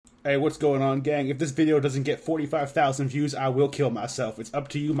Hey, what's going on, gang? If this video doesn't get 45,000 views, I will kill myself. It's up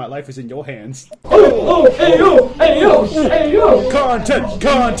to you. My life is in your hands. Oh, hey yo, hey yo, hey yo! Content,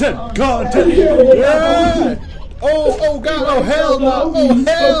 content, content! Yeah! Oh, God, oh, hell no! Oh,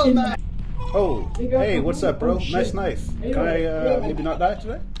 hell no! Oh, hey, what's up, bro? Nice knife. Can I, maybe not die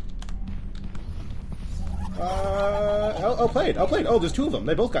today? I'll play it. Oh, there's two of them.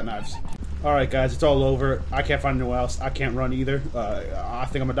 They both got knives. Alright, guys, it's all over. I can't find anyone else. I can't run either. I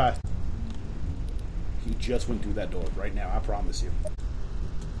think I'm gonna die. He just went through that door right now, I promise you.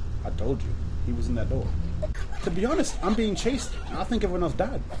 I told you. He was in that door. To be honest, I'm being chased. I think everyone else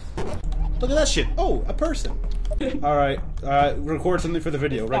died. Look at that shit. Oh, a person. Alright, record something for the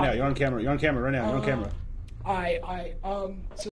video right now. You're on camera. You're on camera right now. You're on camera.